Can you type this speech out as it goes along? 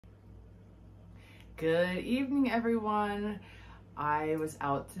Good evening, everyone. I was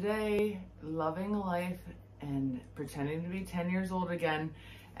out today loving life and pretending to be 10 years old again.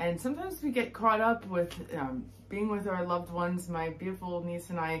 And sometimes we get caught up with being with our loved ones. My beautiful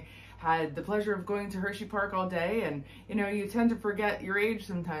niece and I had the pleasure of going to Hershey Park all day. And you tend to forget your age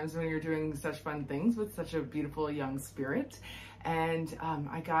sometimes when you're doing such fun things with such a beautiful young spirit. And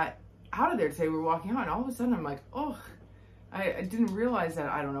I got out of there today. We were walking out and all of a sudden I'm like, oh, I didn't realize that.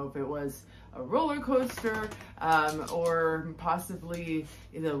 I don't know if it was a roller coaster or possibly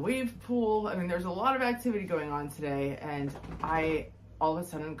the wave pool. I mean, there's a lot of activity going on today and I all of a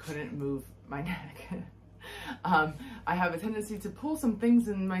sudden couldn't move my neck. I have a tendency to pull some things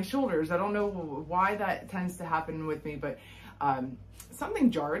in my shoulders. I don't know why that tends to happen with me, but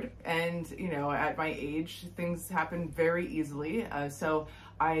something jarred, and at my age, things happen very easily. So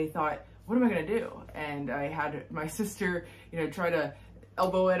I thought, what am I gonna do? And I had my sister, try to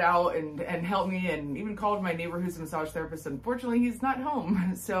elbow it out and help me, and even called my neighbor who's a massage therapist. Unfortunately, he's not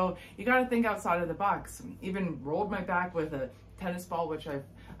home. So you gotta think outside of the box. Even rolled my back with a tennis ball, which I've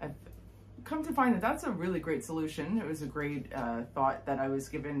come to find that that's a really great solution. It was a great thought that I was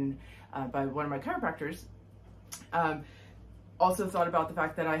given by one of my chiropractors. Also thought about the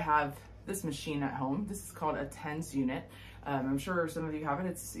fact that I have this machine at home. This is called a TENS unit. I'm sure some of you have it.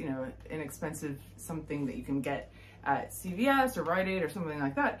 It's inexpensive, something that you can get at CVS or Rite Aid or something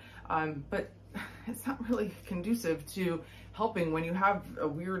like that. But it's not really conducive to helping when you have a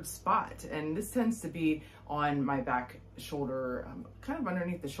weird spot. And this tends to be on my back shoulder, kind of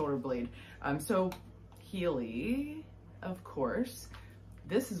underneath the shoulder blade. So Healy, of course,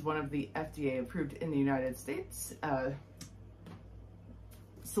 this is one of the FDA approved in the United States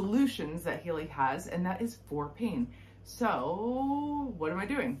solutions that Healy has, and that is for pain. So what am I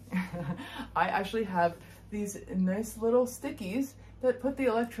doing? I actually have these nice little stickies that put the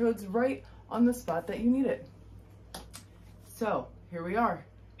electrodes right on the spot that you need it. So here we are.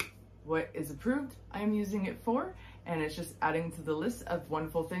 What is approved, I am using it for, and it's just adding to the list of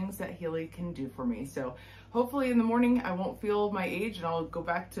wonderful things that Healy can do for me. So hopefully in the morning I won't feel my age and I'll go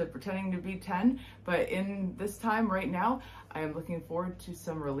back to pretending to be 10, but in this time right now, I am looking forward to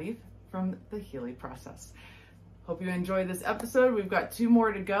some relief from the Healy process. Hope you enjoyed this episode. We've got 2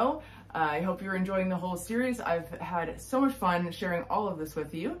 more to go. I hope you're enjoying the whole series. I've had so much fun sharing all of this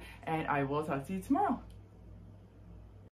with you, and I will talk to you tomorrow.